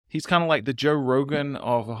He's kind of like the Joe Rogan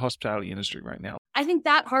of the hospitality industry right now. I think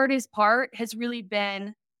that hardest part has really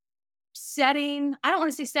been I don't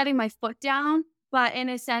want to say setting my foot down, but in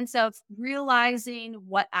a sense of realizing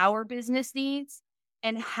what our business needs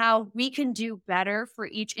and how we can do better for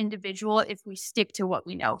each individual if we stick to what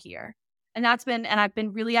we know here. And I've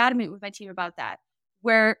been really adamant with my team about that,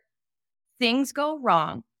 where things go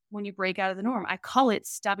wrong when you break out of the norm. I call it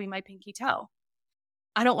stubbing my pinky toe.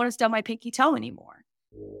 I don't want to stub my pinky toe anymore.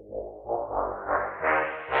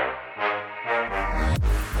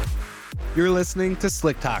 You're listening to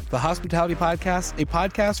Slick Talk, the hospitality podcast, a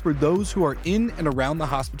podcast for those who are in and around the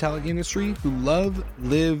hospitality industry who love,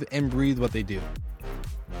 live, and breathe what they do.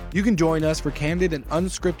 You can join us for candid and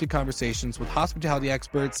unscripted conversations with hospitality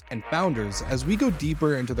experts and founders as we go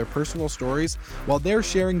deeper into their personal stories while they're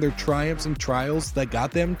sharing their triumphs and trials that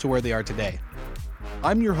got them to where they are today.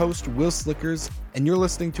 I'm your host, Will Slickers, and you're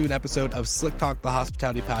listening to an episode of Slick Talk, the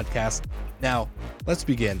hospitality podcast. Now, let's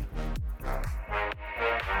begin.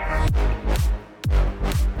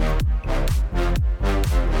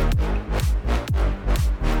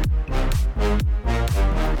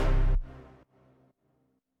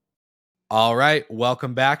 All right,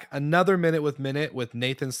 welcome back. Another Minute with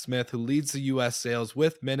Nathan Smith, who leads the U.S. sales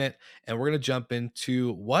with Minute, and we're going to jump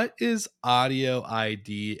into what is audio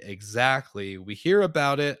ID exactly. We hear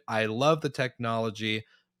about it. I love the technology,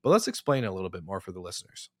 but let's explain it a little bit more for the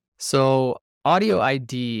listeners. So audio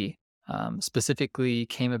ID specifically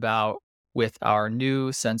came about with our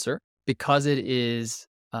new sensor. Because it is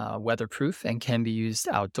weatherproof and can be used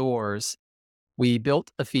outdoors, we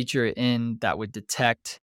built a feature in that would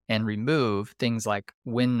detect and remove things like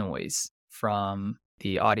wind noise from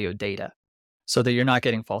the audio data so that you're not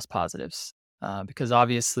getting false positives. Because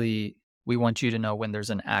obviously, we want you to know when there's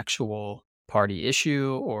an actual party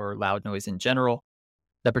issue or loud noise in general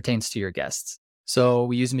that pertains to your guests. So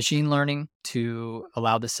we use machine learning to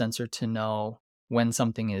allow the sensor to know when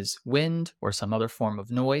something is wind or some other form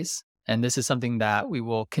of noise. And this is something that we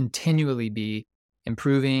will continually be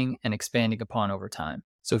improving and expanding upon over time.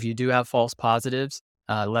 So if you do have false positives,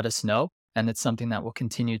 let us know. And it's something that will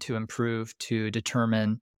continue to improve to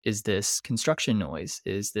determine, is this construction noise?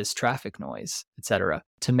 Is this traffic noise, et cetera,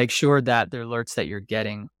 to make sure that the alerts that you're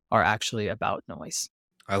getting are actually about noise.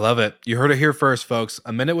 I love it. You heard it here first, folks.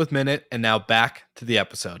 A Minute with Minute, and now back to the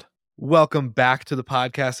episode. Welcome back to the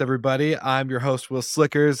podcast, everybody. I'm your host, Will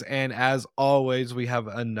Slickers, and as always, we have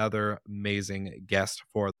another amazing guest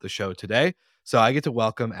for the show today. So I get to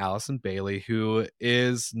welcome Allison Bayley, who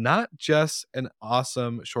is not just an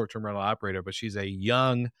awesome short-term rental operator, but she's a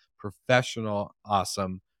young, professional,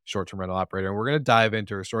 awesome short-term rental operator. And we're going to dive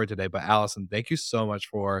into her story today. But Allison, thank you so much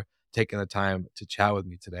for taking the time to chat with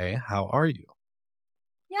me today. How are you?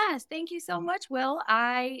 Yes, thank you so much, Will.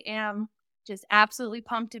 I am just absolutely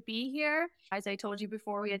pumped to be here. As I told you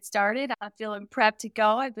before we had started, I'm feeling prepped to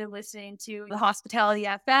go. I've been listening to the Hospitality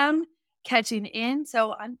FM, catching in.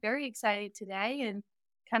 So I'm very excited today and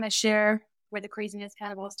kind of share where the craziness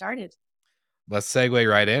kind of all started. Let's segue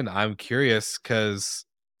right in. I'm curious because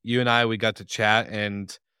you and I, we got to chat,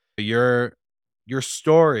 and your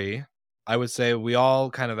story, I would say we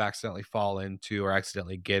all kind of accidentally fall into or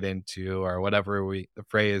accidentally get into or whatever the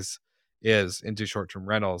phrase is into short-term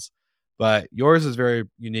rentals. But yours is very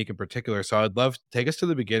unique in particular. So I'd love to take us to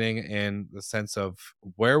the beginning in the sense of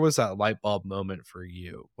where was that light bulb moment for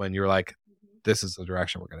you when you're like, this is the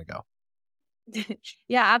direction we're going to go?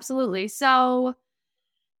 Yeah, absolutely. So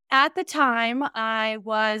at the time, I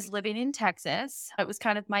was living in Texas. It was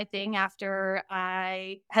kind of my thing after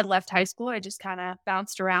I had left high school. I just kind of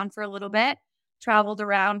bounced around for a little bit, traveled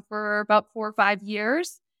around for about 4 or 5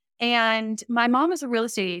 years. And my mom is a real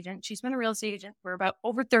estate agent. She's been a real estate agent for about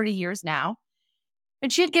over 30 years now.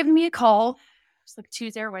 And she had given me a call. It was like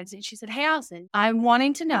Tuesday or Wednesday. She said, "Hey, Allison, I'm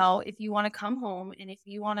wanting to know if you want to come home and if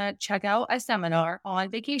you want to check out a seminar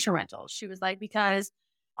on vacation rentals." She was like, "Because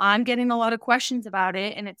I'm getting a lot of questions about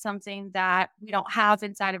it, and it's something that we don't have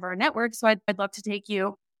inside of our network. So I'd love to take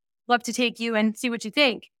you and see what you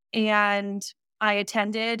think." And I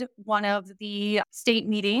attended one of the state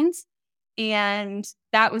meetings, and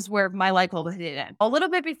that was where my light bulb hit in. A little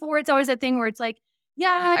bit before, it's always that thing where it's like,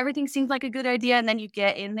 yeah, everything seems like a good idea. And then you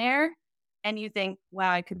get in there and you think, wow,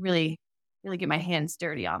 I could really, really get my hands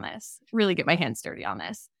dirty on this.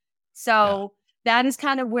 So that is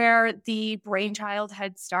kind of where the brainchild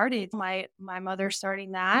had started. My mother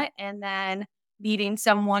starting that, and then needing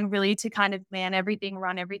someone really to kind of man everything,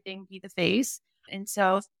 run everything, be the face. And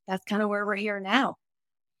so that's kind of where we're here now.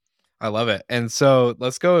 I love it. And so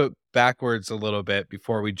let's go backwards a little bit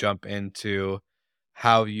before we jump into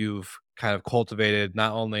how you've kind of cultivated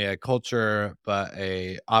not only a culture, but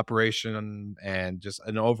a operation and just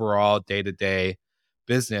an overall day-to-day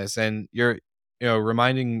business. And you're,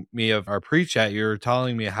 reminding me of our pre-chat, you're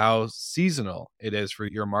telling me how seasonal it is for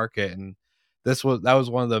your market. And that was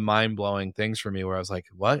one of the mind-blowing things for me where I was like,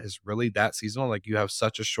 what is really that seasonal? Like you have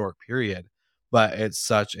such a short period, but it's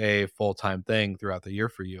such a full-time thing throughout the year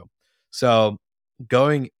for you. So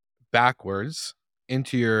going backwards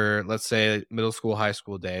into your, let's say, middle school, high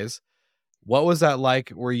school days, what was that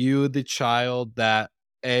like? Were you the child that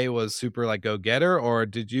was super like go getter, or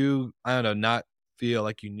did you, I don't know, not feel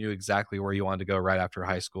like you knew exactly where you wanted to go right after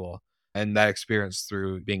high school and that experience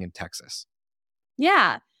through being in Texas?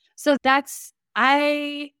 Yeah. So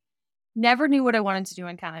I never knew what I wanted to do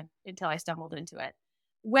until I stumbled into it.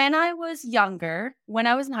 When I was younger, when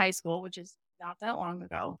I was in high school, which is not that long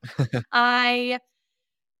ago, I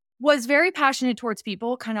was very passionate towards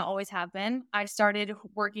people, kind of always have been. I started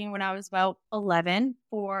working when I was about 11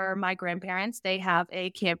 for my grandparents. They have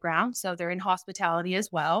a campground, so they're in hospitality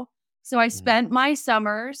as well. So I spent my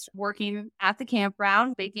summers working at the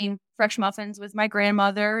campground, baking fresh muffins with my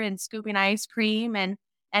grandmother and scooping ice cream and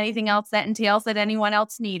anything else that entails that anyone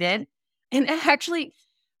else needed. And actually,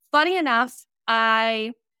 funny enough,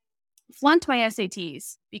 I flunked my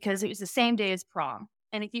SATs because it was the same day as prom.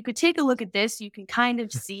 And if you could take a look at this, you can kind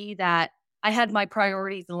of see that I had my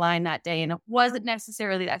priorities aligned that day and it wasn't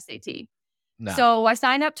necessarily the SAT. No. So I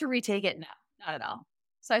signed up to retake it. No, not at all.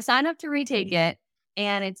 So I signed up to retake it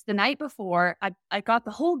and it's the night before. I got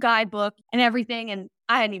the whole guidebook and everything and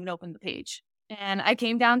I hadn't even opened the page. And I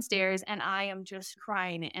came downstairs and I am just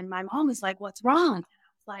crying. And my mom was like, "What's wrong?" And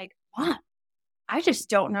I was like, "Mom, I just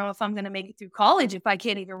don't know if I'm going to make it through college if I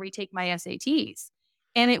can't even retake my SATs."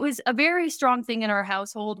 And it was a very strong thing in our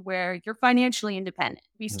household where you're financially independent.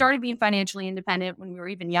 We started being financially independent when we were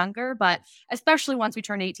even younger, but especially once we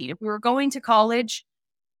turned 18. If we were going to college,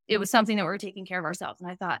 it was something that we were taking care of ourselves. And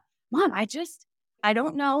I thought, "Mom, I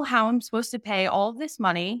don't know how I'm supposed to pay all of this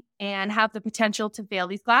money and have the potential to fail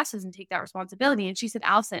these classes and take that responsibility." And she said,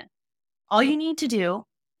 "Allison, all you need to do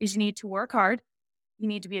is you need to work hard. You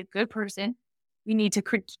need to be a good person. You need to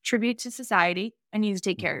contribute to society and you need to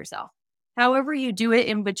take care of yourself. However you do it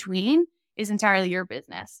in between is entirely your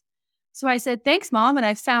business." So I said, "Thanks, Mom." And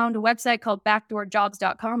I found a website called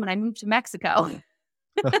backdoorjobs.com and I moved to Mexico.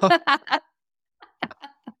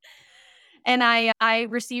 And I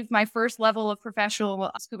received my first level of professional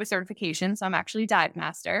scuba certification. So I'm actually a dive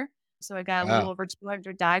master. So I got a little over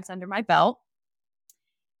 200 dives under my belt.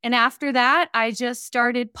 And after that, I just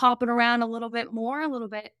started popping around a little bit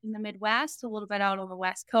in the Midwest, a little bit out on the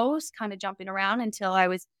West Coast, kind of jumping around until I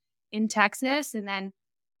was in Texas and then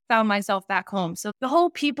found myself back home. So the whole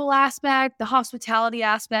people aspect, the hospitality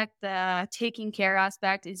aspect, the taking care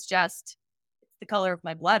aspect is just the color of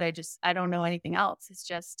my blood. I don't know anything else. It's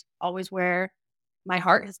just always where my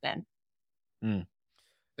heart has been. Mm.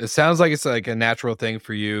 It sounds like it's like a natural thing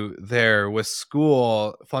for you there with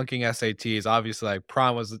school, flunking SATs. Obviously, like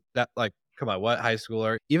prom was that, like, come on, what high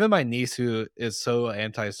schooler? Even my niece, who is so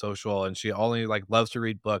antisocial and she only like loves to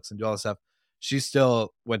read books and do all this stuff, she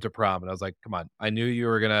still went to prom. And I was like, come on, I knew you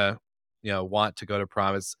were gonna, want to go to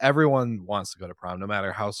prom. It's everyone wants to go to prom, no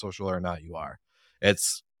matter how social or not you are.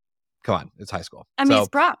 It's come on, it's high school. I mean, it's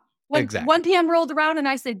prom. When Exactly. 1 p.m. rolled around and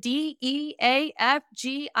I said,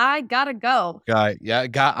 DEAFG, I gotta go. I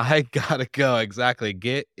gotta go. Exactly.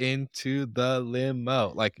 Get into the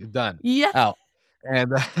limo. Like done. Yeah. Out.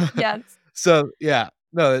 And Yes. so yeah,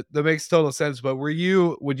 no, that makes total sense. But would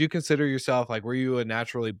you consider yourself like, were you a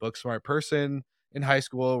naturally book smart person in high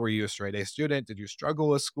school? Were you a straight A student? Did you struggle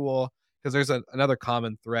with school? Because there's another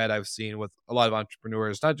common thread I've seen with a lot of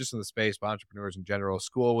entrepreneurs, not just in the space, but entrepreneurs in general.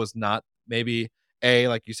 School was not maybe A,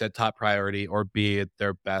 like you said, top priority, or B,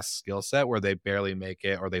 their best skill set where they barely make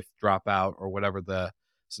it or they drop out or whatever the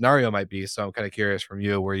scenario might be. So I'm kind of curious from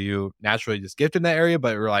you, were you naturally just gifted in that area,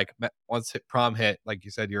 but you're like, once prom hit, like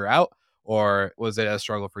you said, you're out, or was it a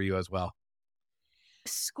struggle for you as well?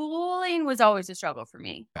 Schooling was always a struggle for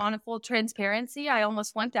me. On a full transparency, I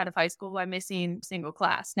almost flunked out of high school by missing a single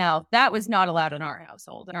class. Now, that was not allowed in our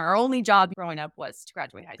household. And our only job growing up was to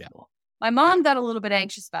graduate high school. My mom got a little bit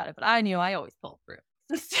anxious about it, but I knew I always pulled through.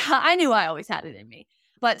 I knew I always had it in me.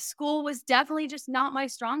 But school was definitely just not my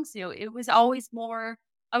strong suit. It was always more,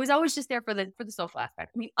 I was always just there for the social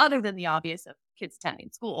aspect. I mean, other than the obvious of kids attending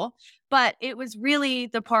school, but it was really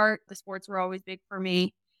the sports were always big for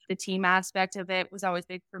me. The team aspect of it was always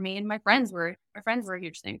big for me. And my friends were a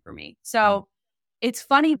huge thing for me. So it's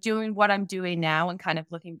funny doing what I'm doing now and kind of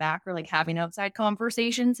looking back or like having outside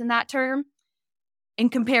conversations in that term.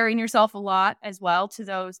 and comparing yourself a lot as well to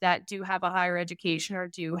those that do have a higher education or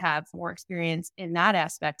do have more experience in that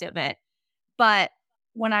aspect of it. But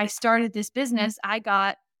when I started this business, I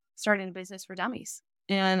got started in a business for dummies.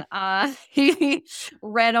 And he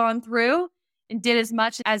read on through and did as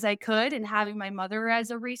much as I could, and having my mother as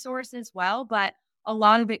a resource as well. But a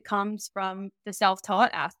lot of it comes from the self-taught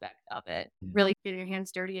aspect of it. Really getting your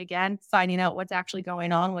hands dirty again, finding out what's actually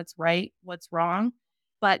going on, what's right, what's wrong.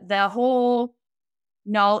 But the whole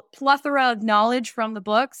plethora of knowledge from the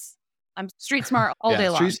books, I'm street smart all day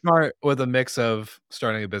long. Street smart with a mix of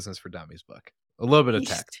starting a business for dummies book. A little bit of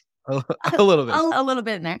tech. A little bit. A little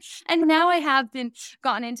bit in there. And now I have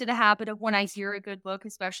gotten into the habit of when I hear a good book,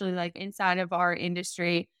 especially like inside of our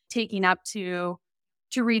industry, taking up to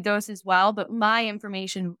read those as well. But my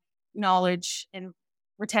information, knowledge, and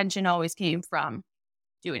retention always came from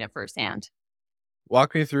doing it firsthand.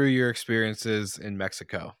 Walk me through your experiences in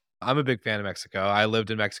Mexico. I'm a big fan of Mexico. I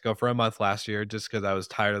lived in Mexico for a month last year just because I was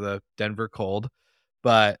tired of the Denver cold.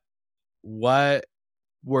 But what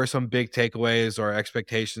were some big takeaways or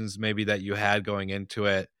expectations maybe that you had going into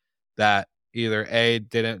it that either A,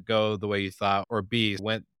 didn't go the way you thought, or B,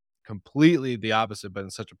 went completely the opposite, but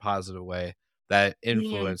in such a positive way that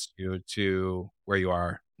influenced you to where you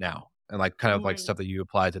are now, and like kind of like stuff that you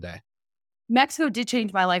apply today? Mexico did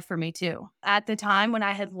change my life for me too. At the time when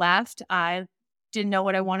I had left, I didn't know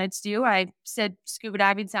what I wanted to do. I said, scuba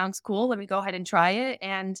diving sounds cool. Let me go ahead and try it.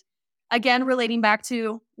 And again, relating back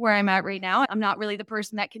to where I'm at right now, I'm not really the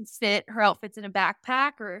person that can fit her outfits in a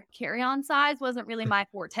backpack, or carry-on size wasn't really my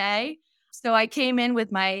forte. So I came in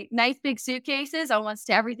with my nice big suitcases, almost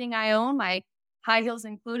everything I own, my high heels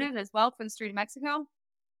included as well, for the street of Mexico.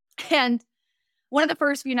 And one of the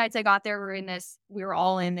first few nights I got there, we were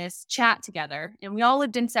all in this chat together, and we all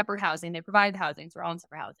lived in separate housing. They provided housing, so we're all in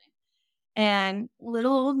separate housing. And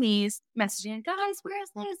little old me's messaging, guys, where's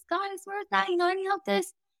this? Guys, where's that? You know, I need help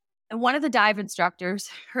this. And one of the dive instructors,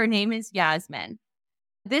 her name is Yasmin.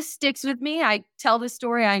 This sticks with me. I tell this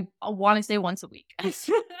story, I want to say once a week.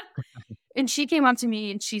 And she came up to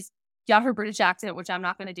me and she's got her British accent, which I'm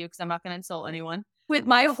not going to do because I'm not going to insult anyone with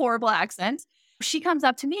my horrible accent. She comes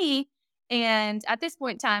up to me, and at this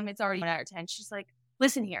point in time, it's already 1 out of 10. She's like,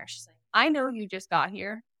 listen here. She's like, I know you just got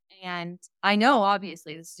here, and I know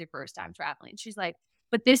obviously this is your first time traveling. She's like,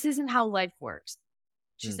 but this isn't how life works.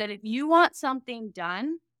 She said, if you want something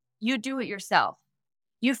done, you do it yourself.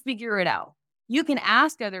 You figure it out. You can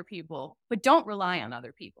ask other people, but don't rely on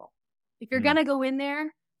other people. If you're going to go in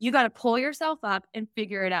there, you got to pull yourself up and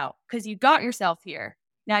figure it out, because you got yourself here.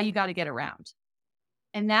 Now you got to get around.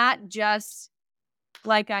 And that just,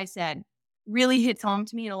 like I said, really hits home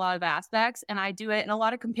to me in a lot of aspects. And I do it in a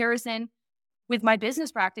lot of comparison with my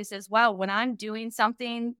business practice as well. When I'm doing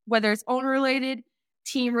something, whether it's owner related,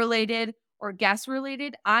 team related, or guest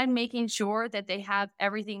related, I'm making sure that they have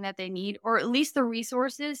everything that they need, or at least the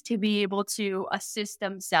resources to be able to assist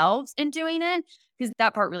themselves in doing it, because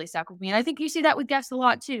that part really stuck with me. And I think you see that with guests a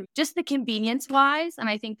lot too, just the convenience wise. And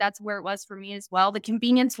I think that's where it was for me as well. The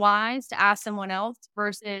convenience wise to ask someone else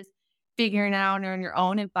versus figuring it out on your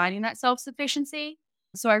own and finding that self-sufficiency.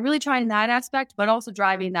 So I really try in that aspect, but also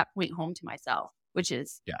driving that point home to myself, which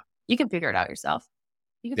is, you can figure it out yourself.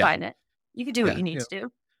 You can find it. You can do what you need to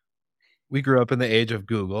do. We grew up in the age of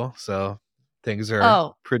Google, so things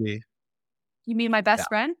are pretty. You mean my best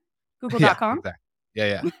friend? Google.com? Exactly.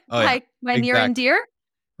 Yeah. My near and dear?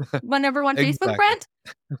 My number one Facebook friend?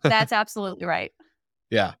 That's absolutely right.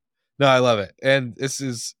 Yeah. No, I love it. And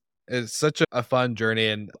it's such a fun journey.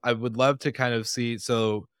 And I would love to kind of see,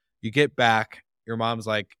 so you get back, your mom's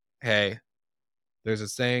like, hey, there's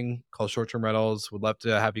this thing called short-term rentals. Would love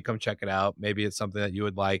to have you come check it out. Maybe it's something that you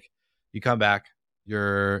would like. You come back,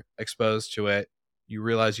 you're exposed to it. You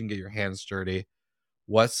realize you can get your hands dirty.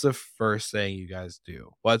 What's the first thing you guys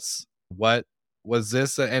do? What was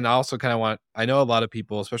this? And I also kind of I know a lot of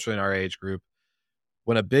people, especially in our age group,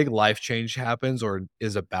 when a big life change happens or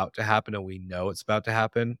is about to happen, and we know it's about to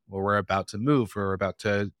happen, or we're about to move, or we're about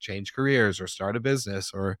to change careers or start a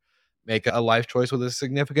business or make a life choice with a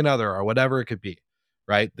significant other or whatever it could be,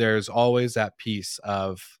 right? There's always that piece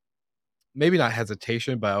of maybe not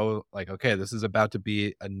hesitation, but like, okay, this is about to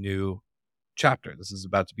be a new chapter. This is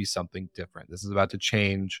about to be something different. This is about to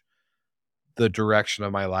change the direction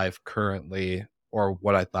of my life currently, or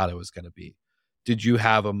what I thought it was going to be. Did you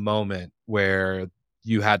have a moment where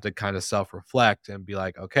you had to kind of self-reflect and be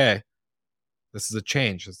like, okay, this is a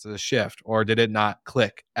change, this is a shift, or did it not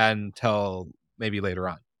click until maybe later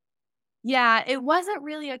on? Yeah, it wasn't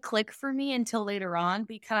really a click for me until later on,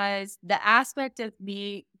 because the aspect of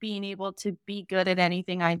me being able to be good at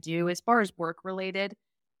anything I do, as far as work related,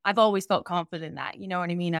 I've always felt confident in that. You know what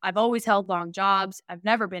I mean? I've always held long jobs. I've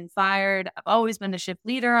never been fired. I've always been the shift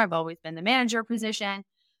leader. I've always been the manager position.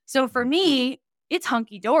 So for me, it's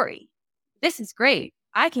hunky dory. This is great.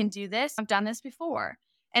 I can do this. I've done this before.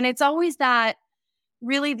 And it's always that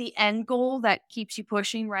really the end goal that keeps you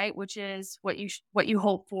pushing, right? Which is what you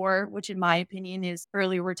hope for, which in my opinion is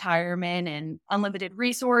early retirement and unlimited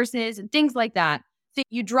resources and things like that. So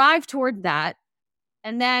you drive toward that.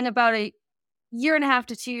 And then about a year and a half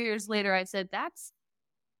to 2 years later, I said, that's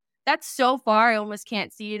so far, I almost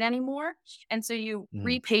can't see it anymore. And so you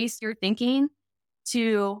repace your thinking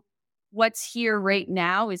to what's here right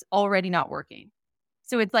now is already not working.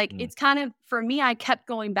 So it's like, it's kind of, for me, I kept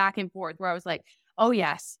going back and forth where I was like, oh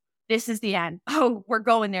yes, this is the end. Oh, we're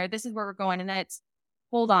going there. This is where we're going. And then it's,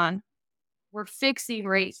 hold on, we're fixing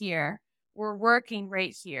right here. We're working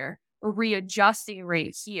right here. We're readjusting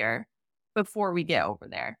right here before we get over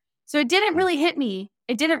there. So it didn't really hit me.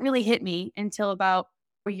 It didn't really hit me until about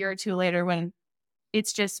a year or two later when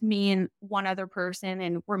it's just me and one other person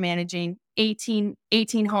and we're managing 18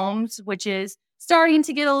 homes, which is starting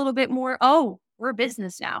to get a little bit more, oh, we're a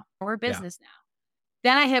business now. We're a business now.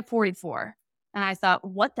 Then I hit 44 and I thought,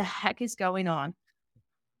 what the heck is going on?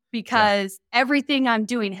 Because everything I'm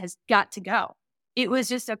doing has got to go. It was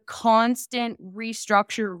just a constant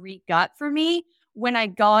restructure, regut for me when I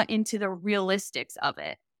got into the realistics of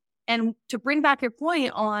it. And to bring back your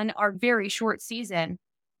point on our very short season,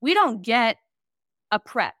 we don't get a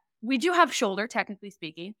prep. We do have shoulder, technically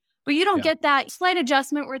speaking, but you don't get that slight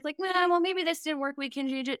adjustment where it's like, well, maybe this didn't work. We can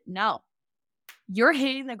change it. No, you're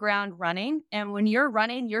hitting the ground running. And when you're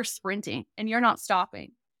running, you're sprinting and you're not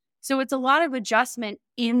stopping. So it's a lot of adjustment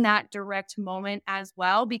in that direct moment as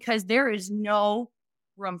well, because there is no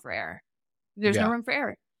room for error. There's no room for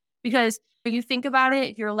error. Because when you think about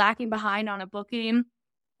it, if you're lacking behind on a booking,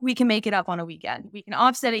 we can make it up on a weekend. We can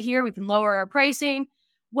offset it here. We can lower our pricing,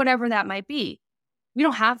 whatever that might be. We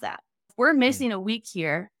don't have that. If we're missing a week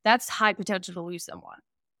here, that's high potential to lose someone,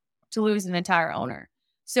 to lose an entire owner.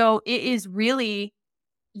 So it is really,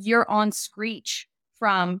 you're on screech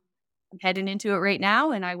from, I'm heading into it right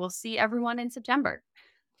now, and I will see everyone in September.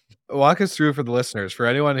 Walk us through for the listeners, for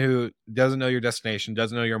anyone who doesn't know your destination,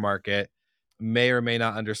 doesn't know your market, may or may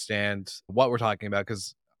not understand what we're talking about,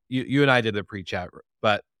 because you and I did the pre-chat,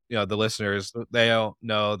 but the listeners, they don't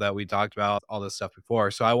know that we talked about all this stuff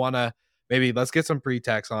before. So I want to let's get some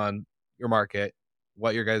pretext on your market,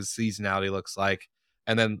 what your guys' seasonality looks like,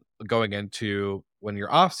 and then going into when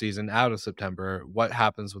you're off season out of September, what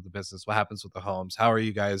happens with the business, what happens with the homes, how are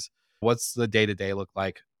you guys, what's the day-to-day look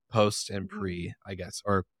like post and pre, I guess,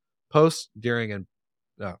 or post, during, and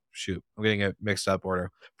I'm getting it mixed up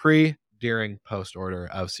order. Pre, during, post order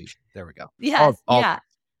of season. There we go. Yes.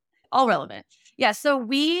 All relevant. Yeah. So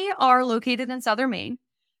we are located in Southern Maine.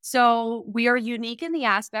 So we are unique in the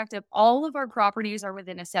aspect of all of our properties are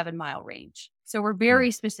within a 7-mile range. So we're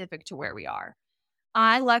very specific to where we are.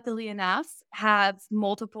 I, luckily enough, have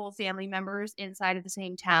multiple family members inside of the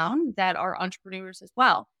same town that are entrepreneurs as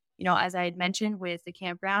well. As I had mentioned with the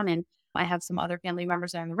campground, and I have some other family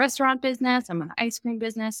members that are in the restaurant business. I'm in the ice cream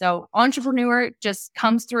business. So entrepreneur just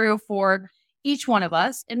comes through for each one of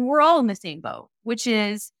us. And we're all in the same boat, which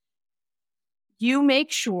is you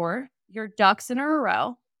make sure your ducks in a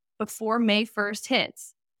row before May 1st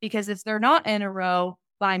hits. Because if they're not in a row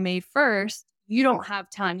by May 1st, you don't have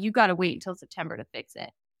time. You got to wait until September to fix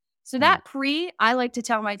it. So that I like to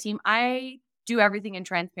tell my team, I do everything in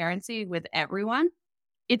transparency with everyone.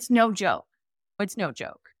 It's no joke. It's no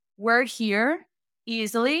joke. We're here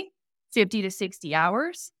easily 50 to 60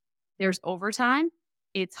 hours. There's overtime.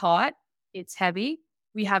 It's hot. It's heavy.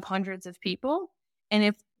 We have hundreds of people. And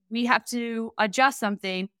if we have to adjust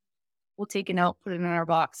something, we'll take a note, put it in our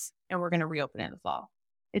box, and we're going to reopen it in the fall.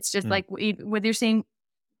 It's just like what you're saying.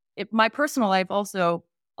 My personal life also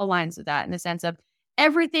aligns with that in the sense of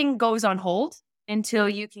everything goes on hold until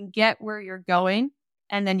you can get where you're going,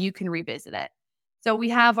 and then you can revisit it. So we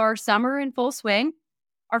have our summer in full swing.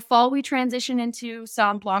 Our fall, we transition into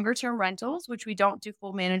some longer term rentals, which we don't do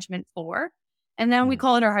full management for. And then we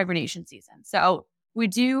call it our hibernation season. So we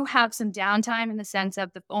do have some downtime in the sense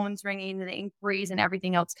of the phones ringing, the inquiries, and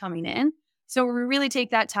everything else coming in. So we really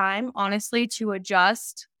take that time, honestly, to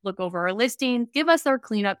adjust, look over our listing, give us our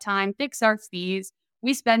cleanup time, fix our fees.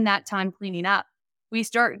 We spend that time cleaning up. We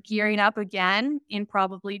start gearing up again in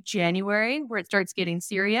probably January, where it starts getting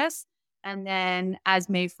serious. And then as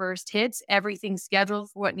May 1st hits, everything's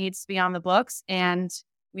scheduled for what needs to be on the books. And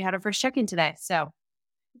we had our first check-in today. So.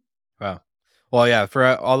 Wow. Well, yeah, for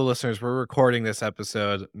all the listeners, we're recording this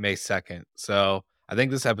episode May 2nd. So I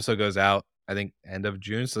think this episode goes out I think, end of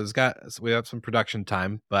June. So we have some production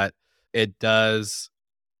time, but it does,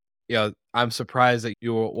 I'm surprised that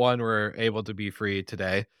you were able to be free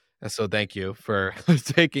today. And so thank you for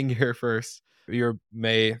taking your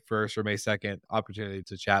May 1st or May 2nd opportunity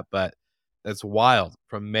to chat. But it's wild.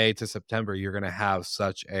 From May to September, you're going to have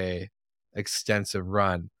such a extensive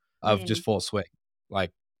run of just Mm. full swing.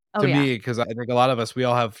 Like, Oh, to yeah. me, because I think a lot of us, we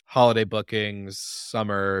all have holiday bookings,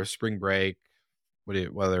 summer, spring break,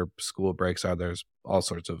 whether school breaks are, there's all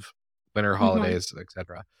sorts of winter Mhm. holidays,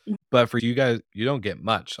 etc. But for you guys, you don't get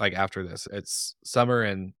much like after this. It's summer,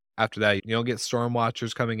 and after that, you don't get storm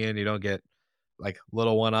watchers coming in. You don't get like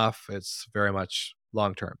little one off. It's very much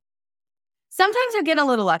long term. Sometimes we get a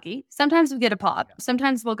little lucky. Sometimes we get a pop. Yeah.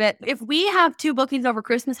 Sometimes we'll get, if we have 2 bookings over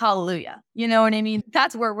Christmas, hallelujah. You know what I mean?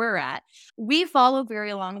 That's where we're at. We follow very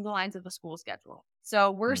along the lines of the school schedule.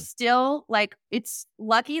 So we're Mm. still like, it's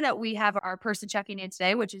lucky that we have our person checking in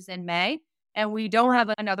today, which is in May, and we don't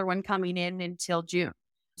have another one coming in until June.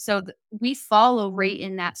 So we follow right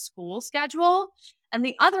in that school schedule. And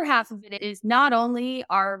the other half of it is not only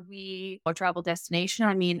are we a travel destination,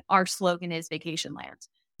 I mean, our slogan is vacation land.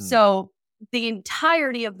 Mm. So the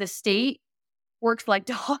entirety of the state works like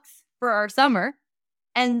dogs for our summer.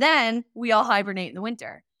 And then we all hibernate in the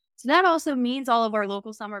winter. So that also means all of our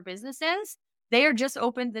local summer businesses, they are just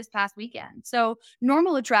opened this past weekend. So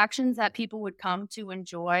normal attractions that people would come to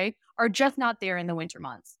enjoy are just not there in the winter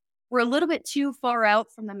months. We're a little bit too far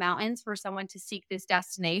out from the mountains for someone to seek this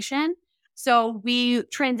destination. So we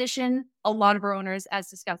transition a lot of our owners, as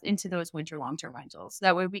discussed, into those winter long-term rentals.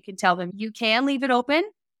 That way we can tell them you can leave it open.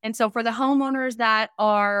 And so for the homeowners that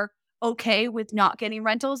are okay with not getting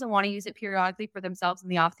rentals and want to use it periodically for themselves in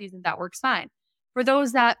the off season, that works fine. For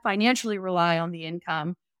those that financially rely on the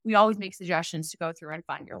income, we always make suggestions to go through and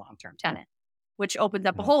find your long-term tenant, which opens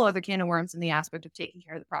up a whole other can of worms in the aspect of taking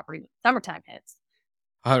care of the property when summertime hits.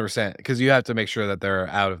 100%. Because you have to make sure that they're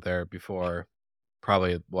out of there before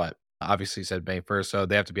probably obviously you said May 1st. So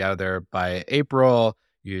they have to be out of there by April.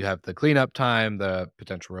 You have the cleanup time, the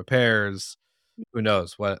potential repairs. Who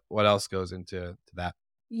knows what else goes into that?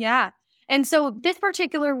 Yeah. And so this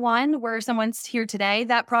particular one where someone's here today,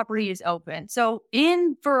 that property is open. So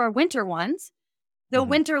for our winter ones, the Mhm.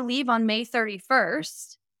 winter leave on May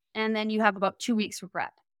 31st, and then you have about 2 weeks for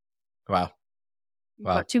prep. Wow.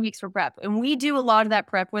 Wow. About 2 weeks for prep. And we do a lot of that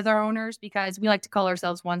prep with our owners because we like to call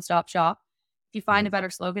ourselves one-stop shop. If you find a better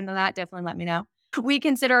slogan than that, definitely let me know. We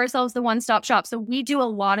consider ourselves the one-stop shop. So we do a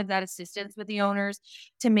lot of that assistance with the owners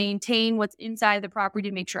to maintain what's inside the property,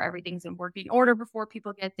 to make sure everything's in working order before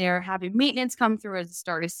people get there, having maintenance come through at the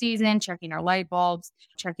start of season, checking our light bulbs,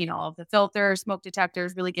 checking all of the filters, smoke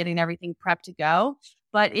detectors, really getting everything prepped to go.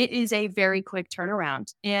 But it is a very quick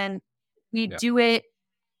turnaround. And we do it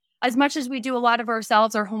as much as we do a lot of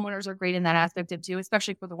ourselves. Our homeowners are great in that aspect of too,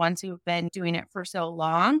 especially for the ones who have been doing it for so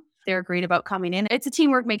long. They're great about coming in. It's a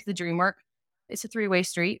teamwork makes the dream work. It's a 3-way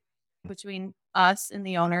street between us and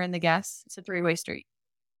the owner and the guests. It's a 3-way street.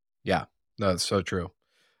 Yeah, no, it's so true.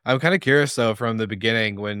 I'm kind of curious though, from the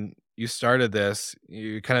beginning when you started this,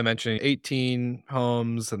 you kind of mentioned 18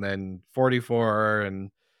 homes and then 44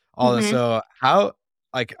 and all this. Mm-hmm. So how,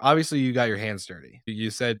 like, obviously you got your hands dirty. You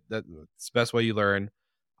said that it's the best way you learn.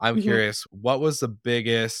 I'm Mm-hmm. curious, what was the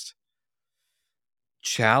biggest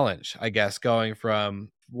challenge, I guess, going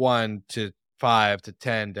from 1 to 5 to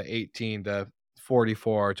 10 to 18 to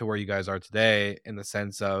 44 to where you guys are today, in the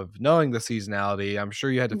sense of knowing the seasonality? I'm sure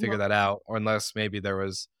you had to figure that out, or unless maybe there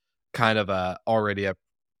was kind of already a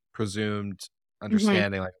presumed Mm-hmm.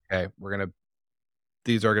 understanding, like, okay,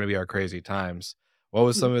 these are gonna be our crazy times. What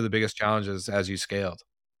was some of the biggest challenges as you scaled?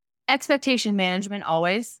 Expectation management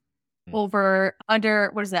always. Mm.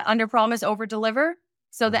 Under promise, over deliver.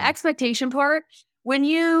 So the Mhm. expectation part,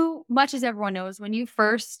 much as everyone knows, when you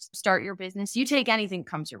first start your business, you take anything that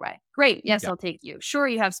comes your way. Great. Yes, Yeah. I'll take you. Sure,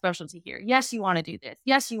 you have specialty here. Yes, you want to do this.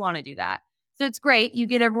 Yes, you want to do that. So it's great. You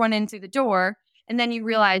get everyone in through the door, and then you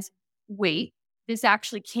realize, wait, this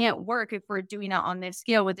actually can't work if we're doing it on this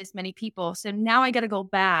scale with this many people. So now I got to go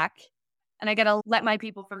back and I got to let my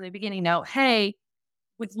people from the beginning know, hey,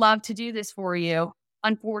 would love to do this for you.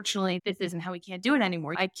 Unfortunately, this isn't how we can't do it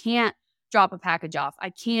anymore. I can't drop a package off. I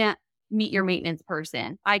can't meet your maintenance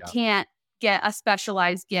person. I Yeah. can't get a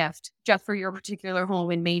specialized gift just for your particular home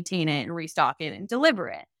and maintain it and restock it and deliver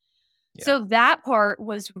it. Yeah. So that part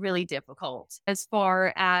was really difficult as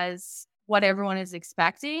far as what everyone is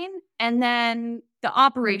expecting. And then the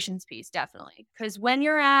operations piece, definitely. Because when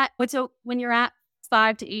you're at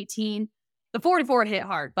 5 to 18, the 44 hit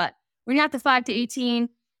hard, but when you're at the 5 to 18,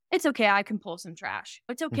 it's okay. I can pull some trash.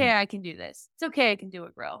 It's okay. I can do this. It's okay. I can do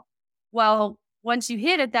a grill. Well, once you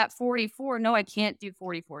hit at that 44, no, I can't do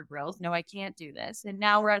 44 grills. No, I can't do this. And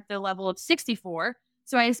now we're at the level of 64.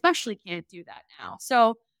 So I especially can't do that now.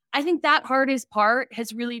 So I think that hardest part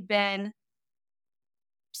has really been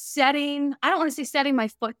I don't want to say setting my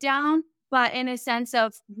foot down, but in a sense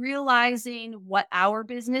of realizing what our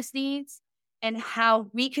business needs and how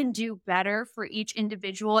we can do better for each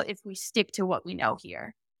individual if we stick to what we know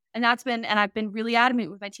here. And I've been really adamant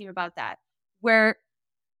with my team about that, where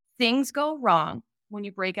things go wrong when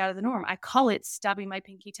you break out of the norm. I call it stubbing my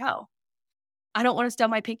pinky toe. I don't want to stub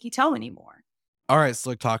my pinky toe anymore. All right,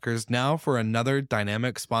 Slick Talkers, now for another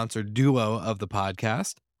dynamic sponsored duo of the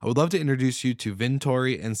podcast. I would love to introduce you to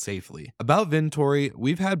Vintory and Safely. About Vintory,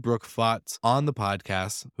 we've had Brooke Fotz on the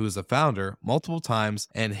podcast, who is the founder, multiple times,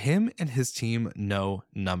 and him and his team know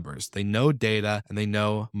numbers. They know data and they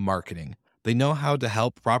know marketing. They know how to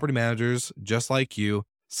help property managers just like you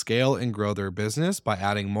scale and grow their business by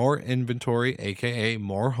adding more inventory, aka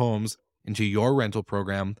more homes, into your rental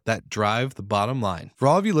program that drive the bottom line. For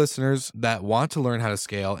all of you listeners that want to learn how to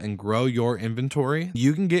scale and grow your inventory,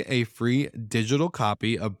 you can get a free digital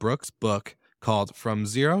copy of Brooke's book called From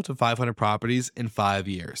Zero to 500 Properties in 5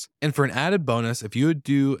 Years. And for an added bonus, if you would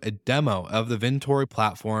do a demo of the Vintory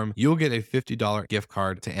platform, you'll get a $50 gift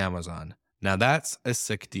card to Amazon. Now that's a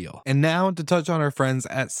sick deal. And now to touch on our friends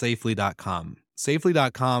at Safely.com.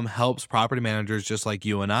 Safely.com helps property managers just like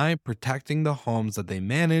you and I protecting the homes that they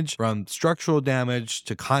manage from structural damage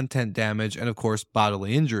to content damage and, of course,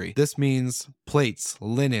 bodily injury. This means plates,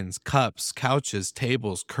 linens, cups, couches,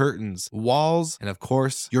 tables, curtains, walls, and, of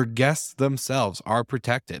course, your guests themselves are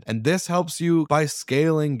protected. And this helps you by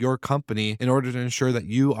scaling your company in order to ensure that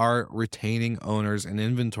you are retaining owners and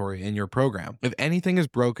inventory in your program. If anything is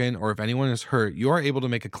broken or if anyone is hurt, you are able to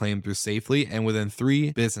make a claim through Safely, and within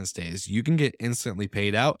 3 business days, you can get instantly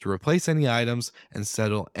paid out to replace any items and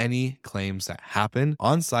settle any claims that happen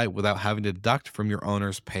on site without having to deduct from your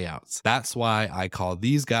owner's payouts. That's why I call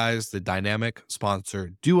these guys the dynamic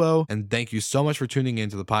sponsor duo. And thank you so much for tuning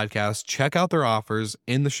into the podcast. Check out their offers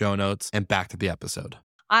in the show notes, and back to the episode.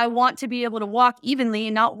 I want to be able to walk evenly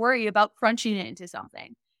and not worry about crunching it into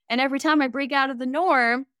something. And every time I break out of the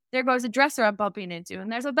norm, there goes a dresser I'm bumping into and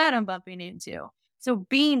there's a bed I'm bumping into. So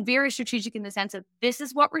being very strategic in the sense of this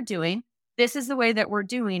is what we're doing. This is the way that we're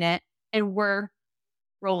doing it, and we're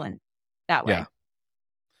rolling that way. Yeah.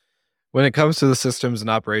 When it comes to the systems and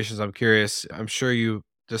operations, I'm curious, I'm sure you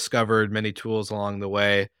discovered many tools along the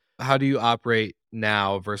way. How do you operate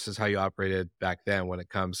now versus how you operated back then when it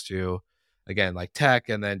comes to, again, like tech,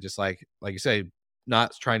 and then just like you say,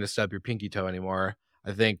 not trying to stub your pinky toe anymore?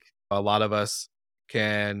 I think a lot of us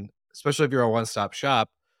can, especially if you're a one-stop shop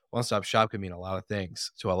can mean a lot of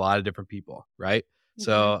things to a lot of different people, right? Mm-hmm.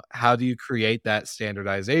 So how do you create that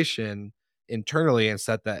standardization internally and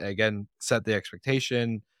set the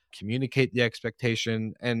expectation, communicate the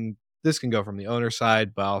expectation? And this can go from the owner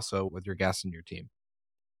side, but also with your guests and your team.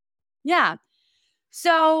 Yeah.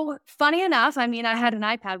 So funny enough, I mean, I had an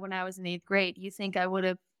iPad when I was in 8th grade. You think I would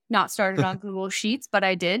have not started on Google Sheets, but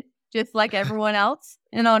I did, just like everyone else.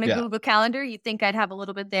 And on a Google Calendar, you'd think I'd have a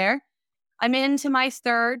little bit there. I'm into my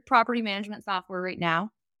 3rd property management software right now.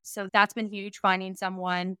 So that's been huge, finding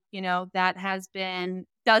someone, that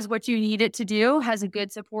does what you need it to do, has a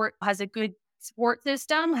good support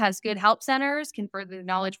system, has good help centers, can further the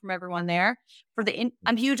knowledge from everyone there.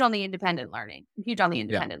 I'm huge on the independent learning.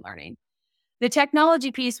 Learning. The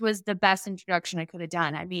technology piece was the best introduction I could have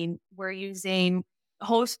done. I mean, we're using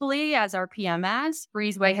Hostfully as our PMS.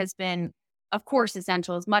 Breezeway has been, of course,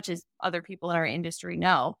 essential, as much as other people in our industry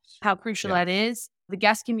know how crucial that is. The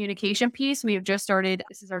guest communication piece, we have just started.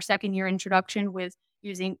 This is our 2nd year introduction with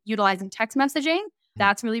utilizing text messaging.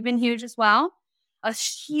 That's really been huge as well. A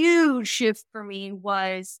huge shift for me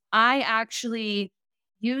was I actually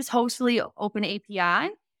use Hostfully Open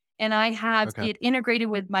API, and I have it integrated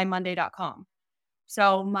with my Monday.com.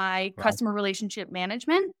 So my customer relationship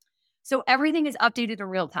management. So everything is updated in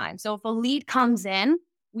real time. So if a lead comes in,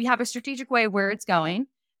 we have a strategic way where it's going.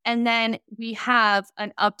 And then we have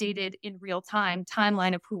an updated in real time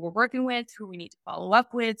timeline of who we're working with, who we need to follow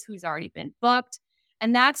up with, who's already been booked.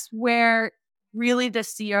 And that's where really the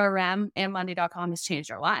CRM and Monday.com has changed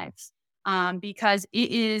our lives, because it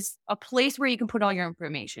is a place where you can put all your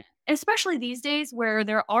information, especially these days where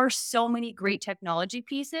there are so many great technology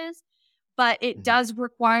pieces, but it does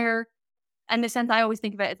require, in the sense I always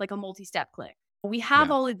think of it as like a multi-step click. We have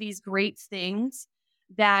all of these great things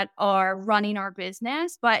that are running our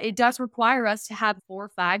business, but it does require us to have 4,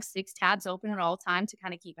 5, 6 tabs open at all time to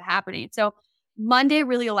kind of keep it happening. So Monday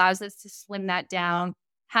really allows us to slim that down,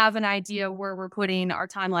 have an idea where we're putting our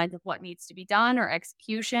timelines of what needs to be done, our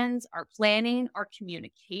executions, our planning, our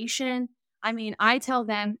communication. I mean, I tell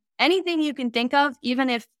them anything you can think of, even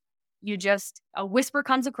if you just a whisper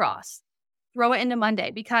comes across, throw it into Monday,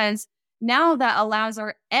 because now that allows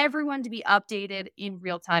everyone to be updated in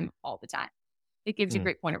real time all the time. It gives you a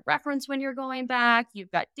great point of reference when you're going back. You've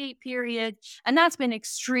got date period. And that's been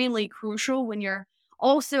extremely crucial when you're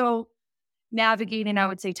also navigating, I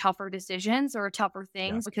would say, tougher decisions or tougher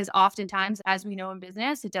things, because oftentimes, as we know in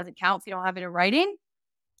business, it doesn't count if you don't have it in writing.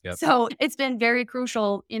 Yep. So it's been very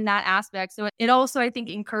crucial in that aspect. So it also, I think,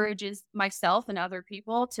 encourages myself and other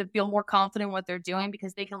people to feel more confident in what they're doing,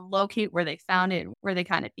 because they can locate where they found it, where they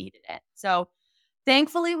kind of needed it. So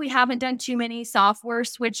thankfully, we haven't done too many software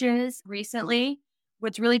switches recently.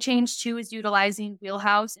 What's really changed too is utilizing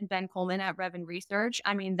Wheelhouse and Ben Coleman at Revan Research.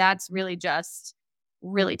 I mean, that's really just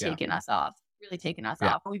taken us off.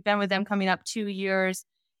 We've been with them coming up 2 years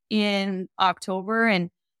in October. And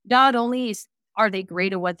not only are they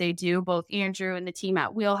great at what they do, both Andrew and the team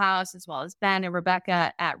at Wheelhouse, as well as Ben and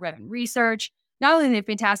Rebecca at Revan Research, not only are they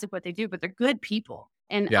fantastic at what they do, but they're good people.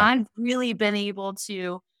 And I've really been able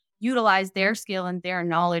to utilize their skill and their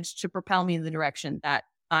knowledge to propel me in the direction that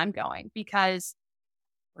I'm going, because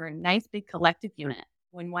we're a nice big collective unit.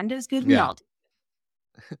 When one does good, we all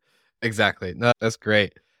do. Exactly. No, that's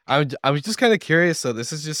great. I was just kind of curious. So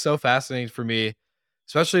this is just so fascinating for me,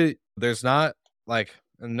 especially there's not like,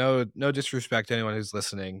 no disrespect to anyone who's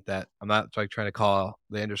listening, that I'm not like trying to call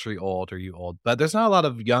the industry old or you old, but there's not a lot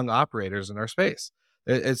of young operators in our space.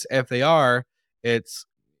 It's, if they are, it's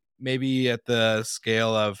maybe at the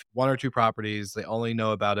scale of 1 or 2 properties. They only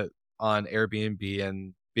know about it on Airbnb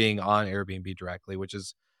and being on Airbnb directly, which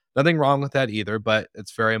is nothing wrong with that either, but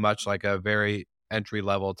it's very much like a very entry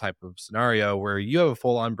level type of scenario where you have a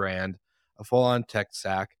full on brand, a full on tech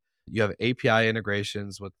stack. You have API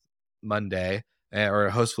integrations with Monday, or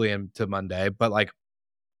hostfully into Monday, but like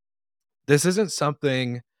this isn't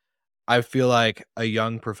something I feel like a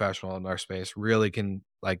young professional in our space really can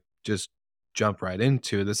like just jump right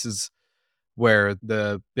into. This is where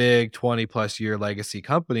the big 20 plus year legacy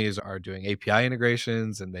companies are doing API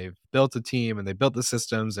integrations, and they've built a team and they built the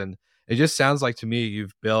systems. And it just sounds like to me,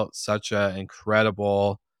 you've built such an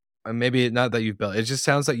incredible, and maybe not that you've built, it just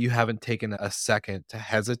sounds like you haven't taken a second to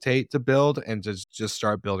hesitate to build and just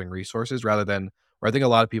start building resources, rather than where I think a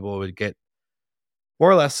lot of people would get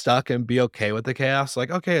more or less stuck and be okay with the chaos.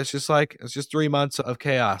 Like, okay, it's just 3 months of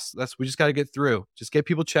chaos. We just got to get through. Just get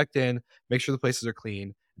people checked in, make sure the places are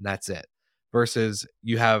clean, and that's it. Versus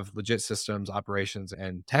you have legit systems, operations,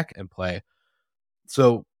 and tech in play.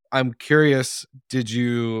 So I'm curious, did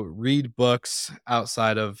you read books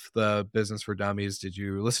outside of the Business for Dummies? Did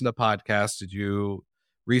you listen to podcasts? Did you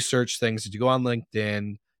research things? Did you go on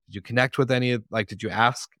LinkedIn? Did you connect with did you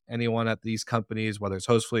ask anyone at these companies, whether it's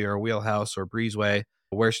Hostfully or Wheelhouse or Breezeway,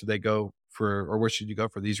 where should you go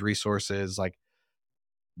for these resources? Like,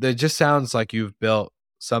 it just sounds like you've built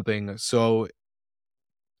something so,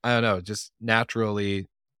 I don't know, just naturally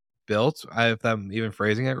built. If I'm even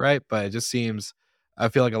phrasing it right, but it just seems, I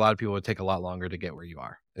feel like a lot of people would take a lot longer to get where you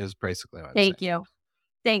are, is basically what I'm saying. Thank you.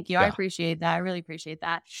 Thank you. I Yeah. appreciate that. I really appreciate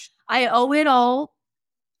that. I owe it all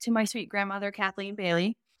to my sweet grandmother, Kathleen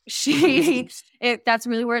Bayley. That's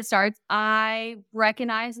really where it starts. I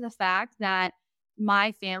recognize the fact that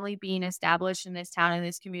my family being established in this town, in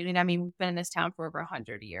this community, I mean, we've been in this town for over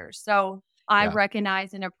 100 years. So I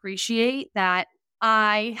recognize and appreciate that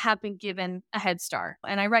I have been given a head start.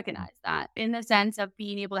 And I recognize that in the sense of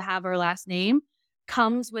being able to have our last name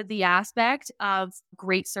comes with the aspect of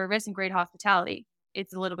great service and great hospitality.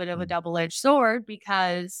 It's a little bit of a double-edged sword,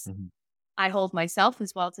 because I hold myself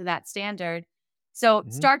as well to that standard. So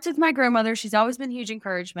it starts with my grandmother. She's always been huge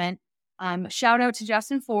encouragement. Shout out to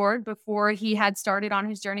Justin Ford. Before he had started on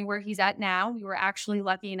his journey where he's at now, we were actually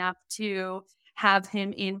lucky enough to have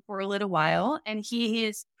him in for a little while. And he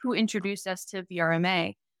is who introduced us to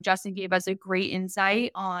VRMA. Justin gave us a great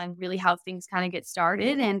insight on really how things kind of get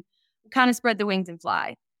started and kind of spread the wings and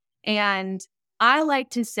fly. And I like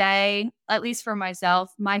to say, at least for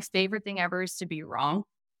myself, my favorite thing ever is to be wrong.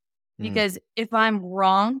 Because if I'm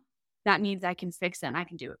wrong, that means I can fix it and I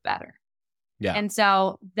can do it better. Yeah. And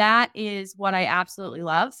so that is what I absolutely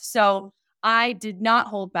love. So I did not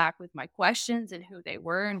hold back with my questions and who they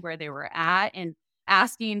were and where they were at, and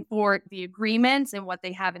asking for the agreements and what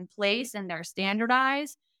they have in place, and they're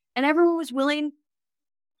standardized. And everyone was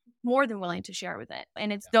more than willing to share with it.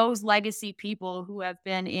 And it's those legacy people who have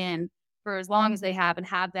been in for as long as they have and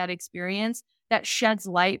have that experience that sheds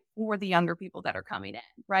light for the younger people that are coming in,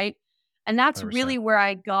 right? And that's 100%. Really where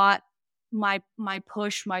I got my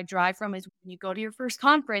push, my drive from is when you go to your first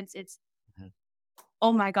conference, it's, Mhm.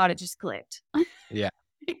 oh my God, it just clicked. Yeah,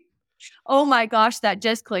 Oh my gosh, that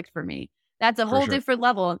just clicked for me. That's a for whole sure. different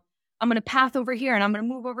level. I'm going to path over here and I'm going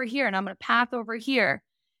to move over here and I'm going to path over here.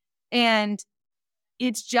 And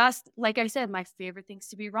it's just, like I said, my favorite things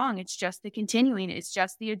to be wrong. It's just the continuing. It's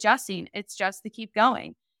just the adjusting. It's just the keep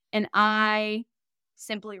going. And I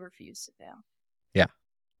simply refuse to fail, Yeah.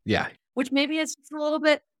 Yeah. which maybe is just a little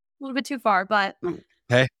bit too far, but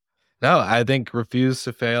Hey, no, I think refuse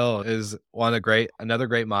to fail is another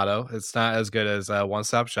great motto. It's not as good as one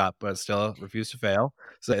stop shop, but still refuse to fail.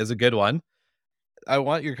 So it's a good one. I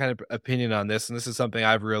want your kind of opinion on this, and this is something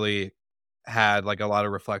I've really had like a lot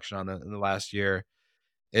of reflection on in the last year.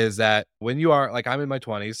 Is that when you are like, I'm in my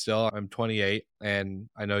 20s still, I'm 28, and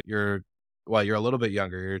I know you're a little bit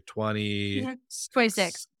younger. You're 26.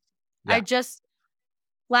 26. Yeah,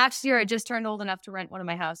 Last year, I just turned old enough to rent one of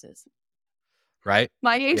my houses. right.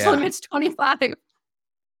 My age Yeah. limit's 25.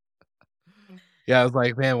 Yeah, I was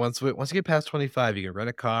like, man, once you get past 25, you can rent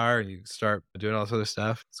a car and you can start doing all this other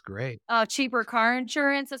stuff. It's great. Cheaper car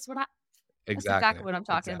insurance. That's Exactly. exactly what I'm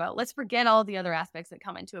talking Exactly. about. Let's forget all the other aspects that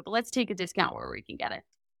come into it, but let's take a discount where we can get it.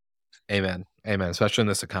 Amen. Amen. Especially in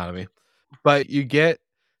this economy. But you get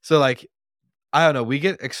so like I don't know, we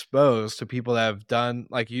get exposed to people that have done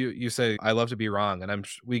like you say I love to be wrong, and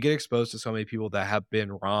we get exposed to so many people that have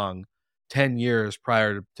been wrong 10 years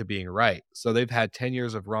prior to being right. So they've had 10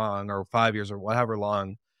 years of wrong or 5 years or whatever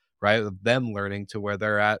long, right? Of them learning to where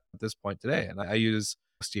they're at this point today. And I use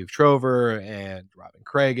Steve Trover and Robin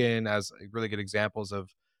Cragen as really good examples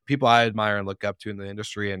of people I admire and look up to in the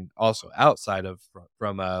industry, and also outside of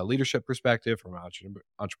from a leadership perspective, from an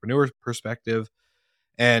entrepreneur perspective,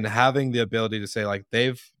 and having the ability to say like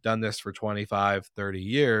they've done this for 25, 30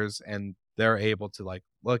 years and they're able to like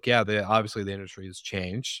look, yeah, obviously the industry has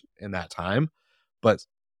changed in that time, but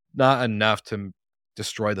not enough to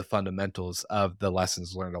destroy the fundamentals of the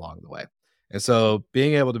lessons learned along the way. And so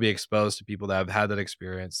being able to be exposed to people that have had that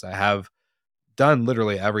experience, that have done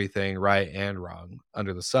literally everything right and wrong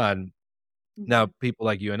under the sun. Now, Mhm. people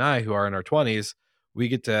like you and I who are in our 20s, we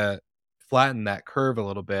get to flatten that curve a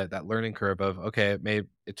little bit, that learning curve of, okay,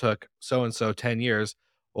 it took so and so 10 years.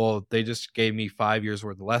 Well, they just gave me 5 years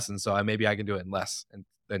worth of lessons. So maybe I can do it in less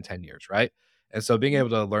than 10 years. Right. And so being able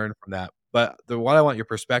to learn from that. But what I want your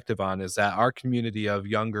perspective on is that our community of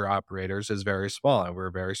younger operators is very small and we're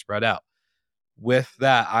very spread out. With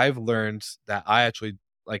that, I've learned that I actually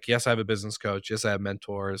like, yes, I have a business coach. Yes, I have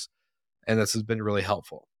mentors, and this has been really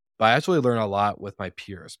helpful. But I actually learn a lot with my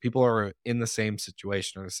peers. People are in the same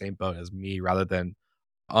situation or the same boat as me rather than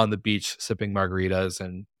on the beach sipping margaritas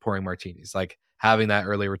and pouring martinis, like having that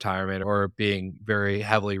early retirement or being very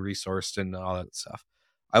heavily resourced and all that stuff.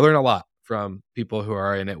 I learn a lot from people who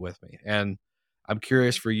are in it with me. And I'm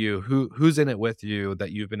curious for you, who's in it with you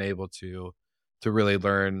that you've been able to really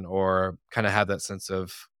learn or kind of have that sense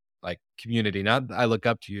of like community. Not that I look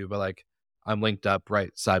up to you, but like I'm linked up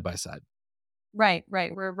right side by side. Right.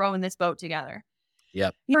 We're rowing this boat together.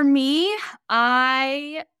 Yep. For me,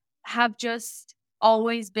 I have just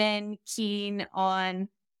always been keen on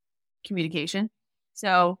communication.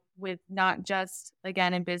 So with not just,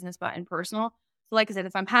 again, in business, but in personal. So like I said,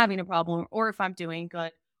 if I'm having a problem or if I'm doing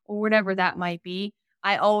good or whatever that might be,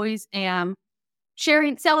 I always am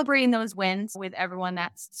celebrating those wins with everyone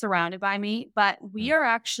that's surrounded by me. But we Mm. are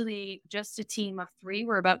actually just a team of 3.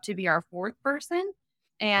 We're about to be our 4th person.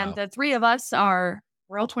 And Wow. the 3 of us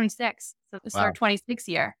we're all 26. So this is our Wow. 26th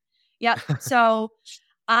year. Yep. So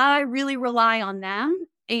I really rely on them.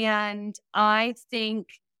 And I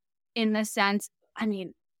think in the sense, I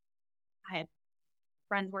mean, I had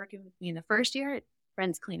friends working with me in the first year,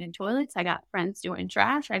 friends cleaning toilets. I got friends doing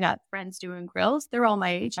trash. I got friends doing grills. They're all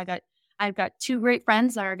my age. I've got 2 great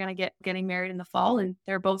friends that are going to getting married in the fall, and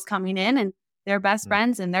they're both coming in, and they're best Mm.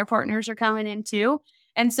 friends, and their partners are coming in too.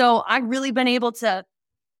 And so I've really been able to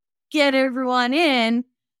get everyone in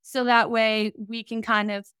so that way we can kind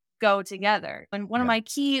of go together. And one of my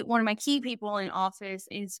key people in office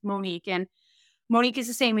is Monique, and Monique is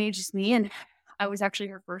the same age as me, and I was actually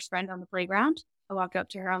her first friend on the playground. I walked up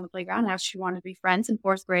to her on the playground and asked if she wanted to be friends in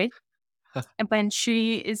 4th grade. And then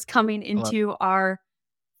she is coming into our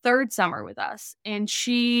 3rd summer with us. And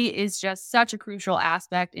she is just such a crucial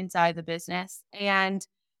aspect inside the business. And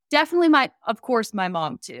definitely of course, my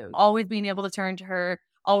mom too. Always being able to turn to her,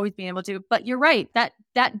 always being able to. But you're right, that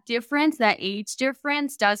difference, that age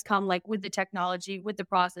difference does come like with the technology, with the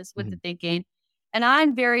process, with the thinking. And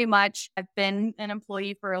I've been an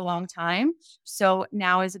employee for a long time. So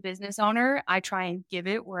now as a business owner, I try and give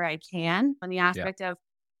it where I can on the aspect of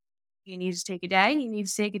you need to take a day, you need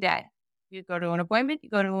to take a day. You go to an appointment, you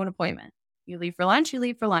go to an appointment. You leave for lunch, you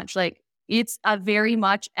leave for lunch. Like, it's a very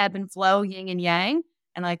much ebb and flow, yin and yang.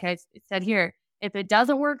 And like I said here, if it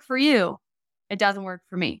doesn't work for you, it doesn't work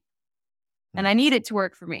for me. And I need it to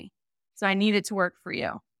work for me. So I need it to work for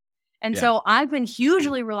you. And so I've been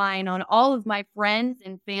hugely relying on all of my friends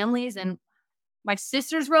and families, and my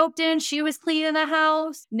sister's roped in. She was cleaning the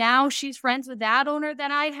house. Now she's friends with that owner that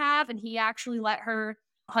I have, and he actually let her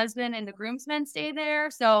husband and the groomsmen stay there.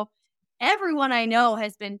 So everyone I know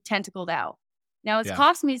has been tentacled out. Now, it's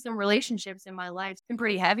cost me some relationships in my life, some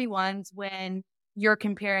pretty heavy ones, when you're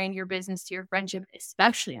comparing your business to your friendship,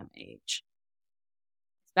 especially on my age.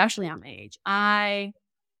 Especially on my age. I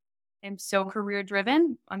am so career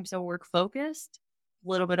driven. I'm so work focused, a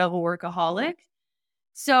little bit of a workaholic.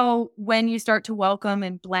 So when you start to welcome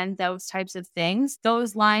and blend those types of things,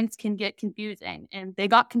 those lines can get confusing, and they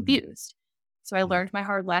got confused. So I learned my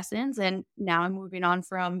hard lessons, and now I'm moving on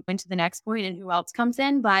into the next point and who else comes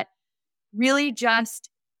in. But really, just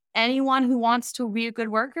anyone who wants to be a good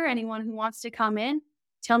worker, anyone who wants to come in,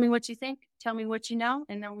 tell me what you think, tell me what you know,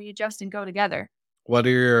 and then we adjust and go together. What are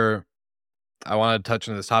your, I want to touch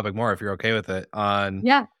on this topic more if you're okay with it, on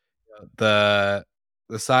the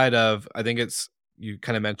side of, I think it's, you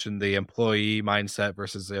kind of mentioned the employee mindset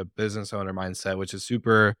versus the business owner mindset, which is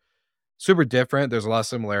super, super different. There's a lot of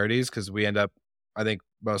similarities because we end up, I think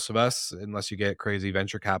most of us, unless you get crazy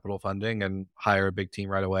venture capital funding and hire a big team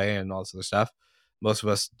right away and all this other stuff, most of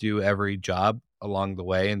us do every job along the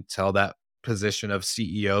way until that position of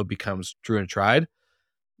CEO becomes true and tried.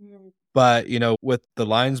 But, you know, with the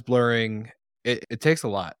lines blurring, it takes a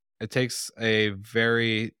lot. It takes a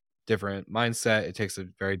very different mindset. It takes a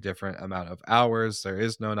very different amount of hours. There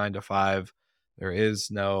is no 9 to 5. There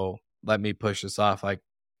is no, let me push this off. Like,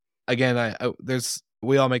 again,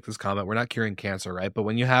 we all make this comment. We're not curing cancer, right? But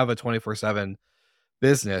when you have a 24/7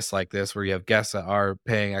 business like this, where you have guests that are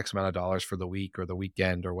paying X amount of dollars for the week or the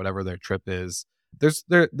weekend or whatever their trip is, there's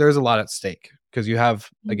a lot at stake, because you have,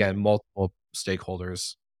 again, multiple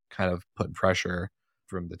stakeholders kind of putting pressure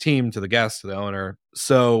from the team to the guest to the owner.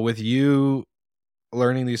 So with you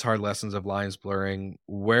learning these hard lessons of lines blurring,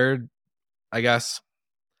 where, I guess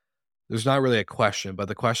there's not really a question, but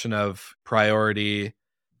the question of priority,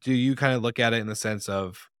 do you kind of look at it in the sense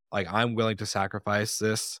of, like, I'm willing to sacrifice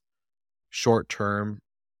this short-term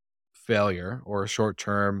failure or a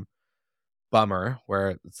short-term bummer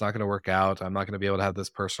where it's not going to work out, I'm not going to be able to have this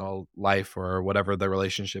personal life or whatever the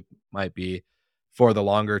relationship might be, for the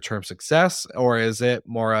longer term success? Or is it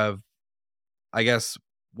more of, I guess,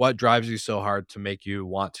 what drives you so hard to make you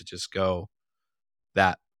want to just go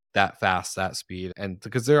that fast, that speed? And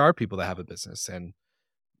because there are people that have a business and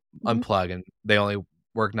unplug, and they only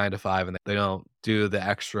work 9 to 5, and they don't do the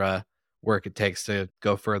extra work it takes to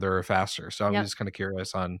go further or faster. So I'm just kind of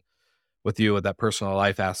curious on, with you, with that personal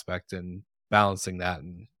life aspect and balancing that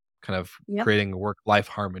and kind of creating work-life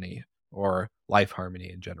harmony or life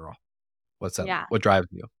harmony in general. What's that? What drives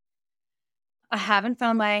you? I haven't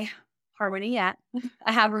found my harmony yet.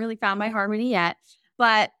 I haven't really found my harmony yet.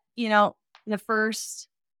 But, you know, the first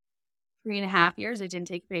 3.5 years, I didn't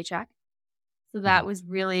take a paycheck. So that was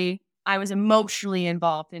really, I was emotionally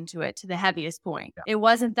involved into it to the heaviest point. It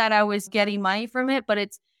wasn't that I was getting money from it, but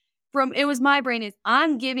it was my brain is,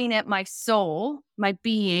 I'm giving it my soul, my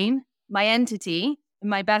being, my entity, and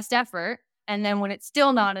my best effort. And then when it's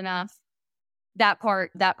still not enough, that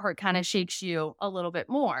part kind of shakes you a little bit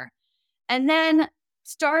more. And then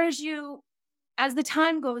as the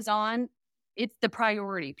time goes on, it's the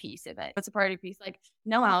priority piece of it. It's a priority piece. Like,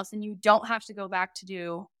 no, Allison, you don't have to go back to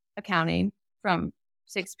do accounting from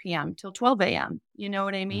 6 p.m. till 12 a.m. You know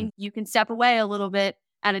what I mean? You can step away a little bit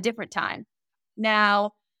at a different time.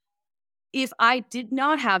 Now, if I did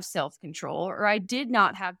not have self-control or I did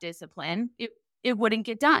not have discipline, it wouldn't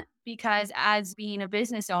get done. Because as being a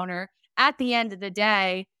business owner, at the end of the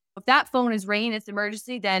day, if that phone is ringing, it's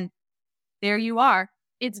emergency, then there you are.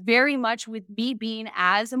 It's very much with me being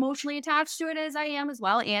as emotionally attached to it as I am as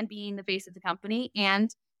well, and being the face of the company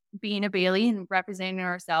and being a Bayley and representing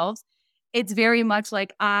ourselves. It's very much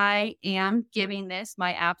like I am giving this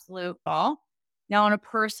my absolute all. Now, on a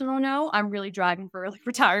personal note, I'm really driving for early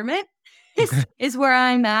retirement is where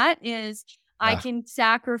I'm at. I can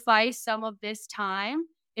sacrifice some of this time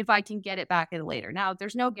if I can get it back in later. Now,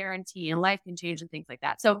 there's no guarantee, and life can change and things like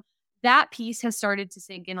that. So that piece has started to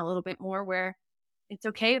sink in a little bit more, where it's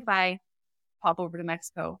okay if I pop over to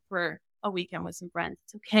Mexico for a weekend with some friends.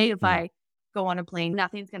 It's okay if I go on a plane.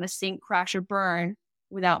 Nothing's going to sink, crash, or burn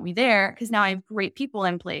without me there, because now I have great people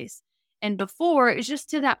in place. And before, it's just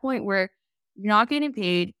to that point where you're not getting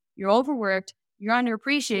paid, you're overworked, you're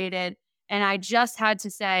underappreciated. And I just had to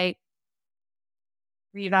say,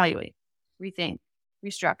 reevaluate, rethink,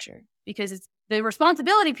 restructure, because it's the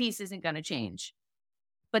responsibility piece isn't going to change,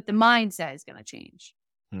 but the mindset is going to change.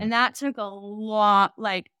 And that took a lot.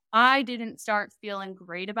 Like, I didn't start feeling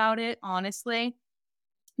great about it, honestly,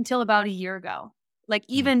 until about a year ago. Like,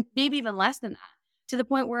 maybe even less than that, to the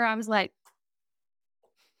point where I was like,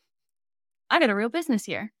 I got a real business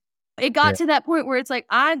here. It got to that point where it's like,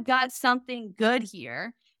 I've got something good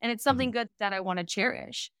here, and it's something good that I want to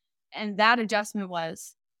cherish. And that adjustment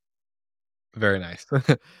was very nice.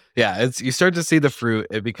 Yeah, you start to see the fruit.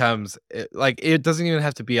 It becomes like, it doesn't even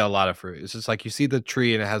have to be a lot of fruit. It's just like you see the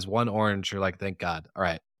tree and it has one orange. You're like, thank God. All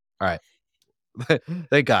right.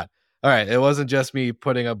 Thank God. All right. It wasn't just me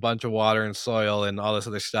putting a bunch of water and soil and all this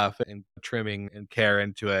other stuff and trimming and care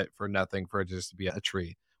into it for nothing, for it just to be a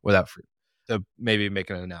tree without fruit. To maybe make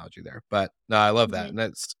an analogy there. But no, I love that. And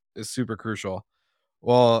it's super crucial.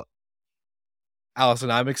 Well,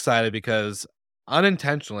 Allison, I'm excited because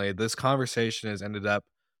unintentionally, this conversation has ended up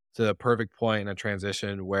to the perfect point in a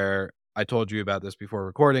transition where I told you about this before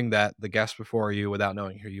recording, that the guest before you, without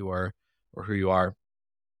knowing who you were or who you are,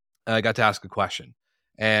 I got to ask a question.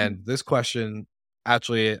 And this question,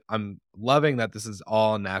 actually, I'm loving that this is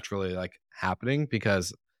all naturally like happening,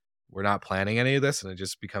 because we're not planning any of this and it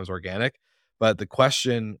just becomes organic. But the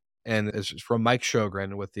question, and it's from Mike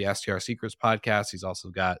Sjogren with the STR Secrets podcast. He's also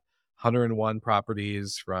got 101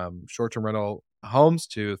 properties, from short-term rental homes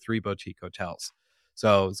to 3 boutique hotels.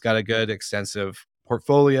 So it's got a good extensive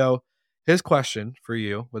portfolio. His question for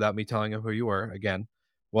you, without me telling him who you were again,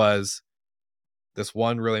 was this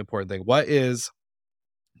one really important thing. What is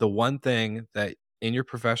the one thing that in your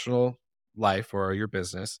professional life or your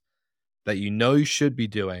business that you know you should be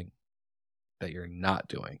doing that you're not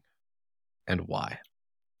doing, and why?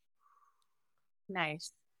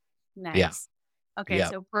 nice. Yeah. Okay, Yeah.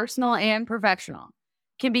 so personal and professional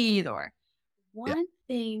can be either. Yeah. One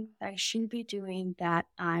thing I should be doing that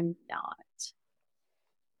I'm not.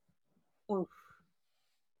 Oof.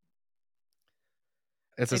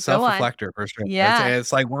 It's a Okay, go on. self-reflector for sure. Yeah.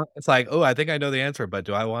 It's like, oh, I think I know the answer, but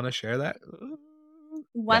do I want to share that?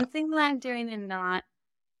 One thing that I'm doing and not.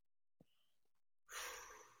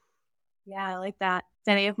 Yeah, I like that. If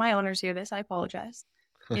any of my owners hear this, I apologize.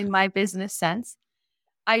 In my business sense,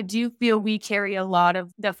 I do feel we carry a lot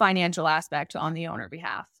of the financial aspect on the owner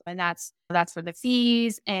behalf. And that's for the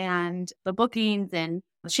fees and the bookings and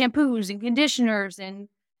the shampoos and conditioners and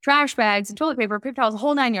trash bags and toilet paper, paper towels, the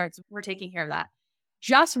whole 9 yards. We're taking care of that.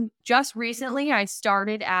 Just recently, I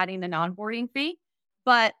started adding the non-boarding fee.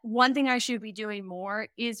 But one thing I should be doing more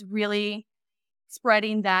is really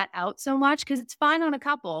spreading that out so much, because it's fine on a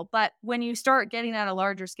couple. But when you start getting at a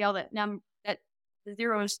larger scale, that the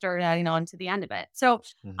zeros start adding on to the end of it. So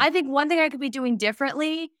I think one thing I could be doing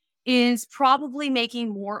differently is probably making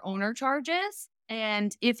more owner charges.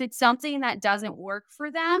 And if it's something that doesn't work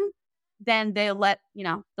for them, then they'll let you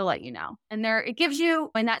know. And it gives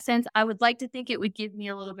you, in that sense, I would like to think it would give me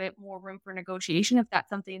a little bit more room for negotiation if that's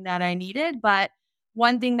something that I needed. But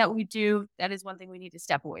one thing that we do, that is one thing we need to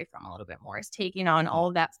step away from a little bit more, is taking on all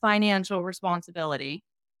of that financial responsibility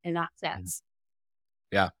in that sense.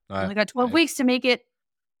 Yeah. We only got 12 weeks to make it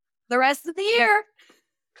the rest of the year.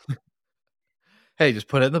 Hey, just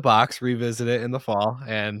put it in the box, revisit it in the fall,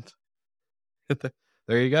 and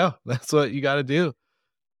there you go. That's what you got to do.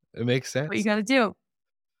 It makes sense. What you got to do.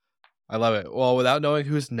 I love it. Well, without knowing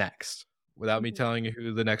who's next, without me telling you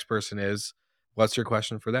who the next person is, what's your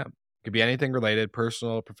question for them? It could be anything related: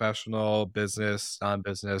 personal, professional, business,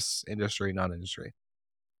 non-business, industry, non-industry.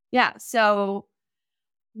 Yeah. So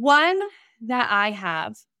one that I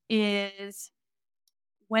have is,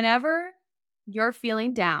 whenever you're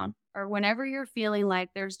feeling down or whenever you're feeling like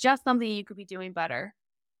there's just something you could be doing better,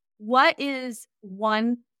 what is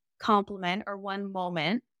one compliment or one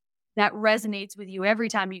moment that resonates with you every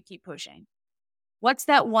time you keep pushing? What's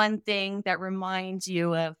that one thing that reminds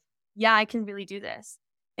you of, yeah, I can really do this?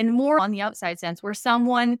 And more on the outside sense, where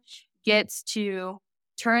someone gets to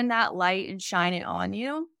turn that light and shine it on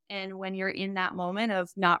you. And when you're in that moment of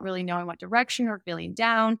not really knowing what direction or feeling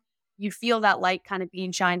down, you feel that light kind of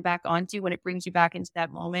being shined back onto you when it brings you back into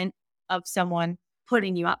that moment of someone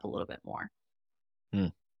putting you up a little bit more.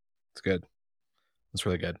 It's good. That's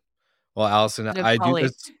really good. Well, Allison, I do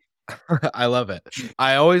this. I love it.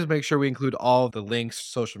 I always make sure we include all the links,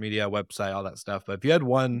 social media, website, all that stuff. But if you had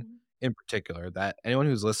one in particular that anyone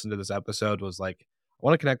who's listened to this episode was like, I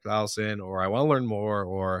want to connect with Allison, or I want to learn more,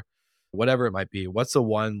 or whatever it might be, what's the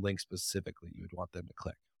one link specifically you would want them to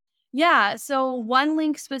click? Yeah. So one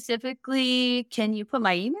link specifically, can you put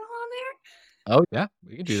my email on there? Oh yeah,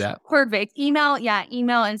 we can do that. Perfect. Email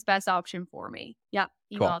is best option for me. Yep.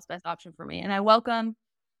 Email Cool. is best option for me. And I welcome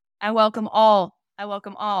all.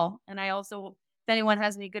 And I also, if anyone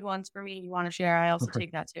has any good ones for me you want to share, I also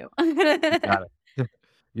take that too. Got it.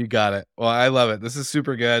 You got it. Well, I love it. This is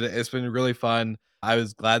super good. It's been really fun. I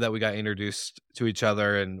was glad that we got introduced to each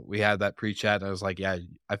other and we had that pre-chat. And I was like, yeah,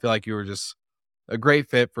 I feel like you were just a great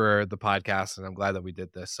fit for the podcast. And I'm glad that we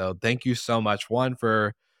did this. So thank you so much, one,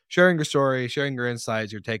 for sharing your story, sharing your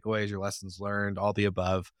insights, your takeaways, your lessons learned, all the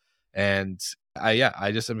above. And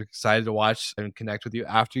I just am excited to watch and connect with you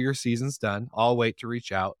after your season's done. I'll wait to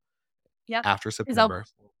reach out Yep. after September.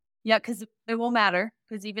 Yeah, because it won't matter.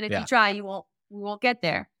 Because even if Yeah. you try, we won't get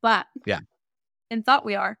there. But Yeah. in thought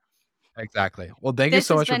we are. Exactly. Well, thank you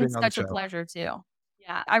so much for being on the This show. has been such a pleasure too.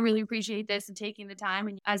 Yeah, I really appreciate this and taking the time.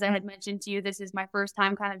 And as I had mentioned to you, this is my first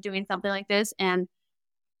time kind of doing something like this. And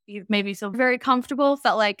you've made me feel very comfortable.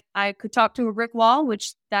 Felt like I could talk to a brick wall,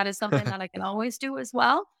 which that is something that I can always do as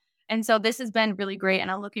well. And so this has been really great. And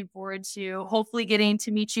I'm looking forward to hopefully getting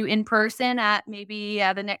to meet you in person at maybe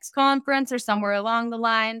the next conference or somewhere along the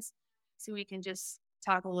lines, so we can just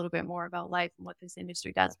talk a little bit more about life and what this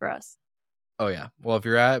industry does for us. Oh yeah. Well, if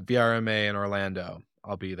you're at VRMA in Orlando,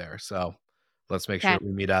 I'll be there. So let's make sure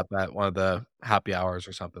we meet up at one of the happy hours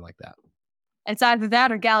or something like that. It's either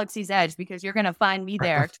that or Galaxy's Edge, because you're going to find me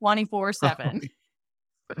there 24/7.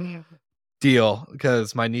 Deal,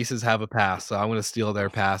 because my nieces have a pass, so I'm going to steal their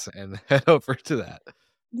pass and head over to that.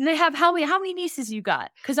 They have how many nieces you got?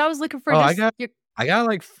 Because I was looking for. I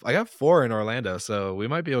got 4 in Orlando, so we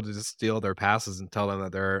might be able to just steal their passes and tell them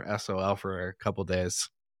that they're SOL for a couple days.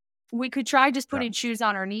 We could try just putting shoes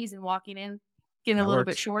on our knees and walking in, getting a little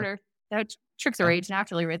bit shorter. That tricks our age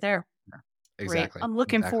naturally right there. Yeah, exactly. Great. I'm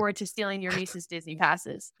looking forward to stealing your niece's Disney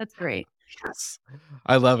passes. That's great. Yes.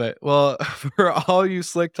 I love it. Well, for all you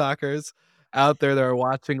Slick Talkers out there that are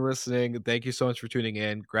watching, listening, thank you so much for tuning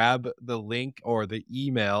in. Grab the link or the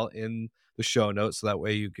email in the show notes so that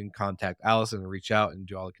way you can contact Allison and reach out and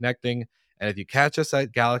do all the connecting. And if you catch us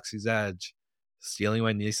at Galaxy's Edge, stealing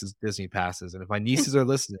my niece's Disney passes, and if my nieces are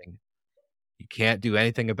listening, you can't do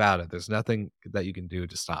anything about it. There's nothing that you can do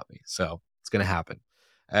to stop me. So it's going to happen.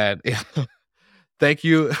 And thank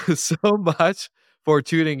you so much for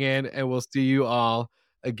tuning in, and we'll see you all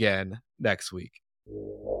again next week.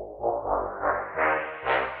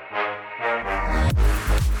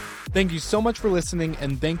 Thank you so much for listening,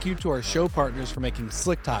 and thank you to our show partners for making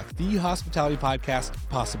Slick Talk, the hospitality podcast,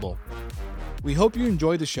 possible. We hope you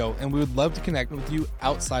enjoyed the show, and we would love to connect with you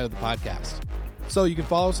outside of the podcast. So you can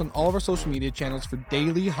follow us on all of our social media channels for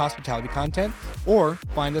daily hospitality content, or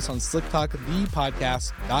find us on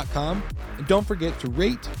slicktalkthepodcast.com. And don't forget to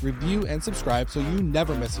rate, review, and subscribe so you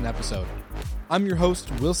never miss an episode. I'm your host,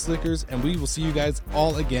 Will Slickers, and we will see you guys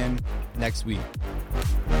all again next week.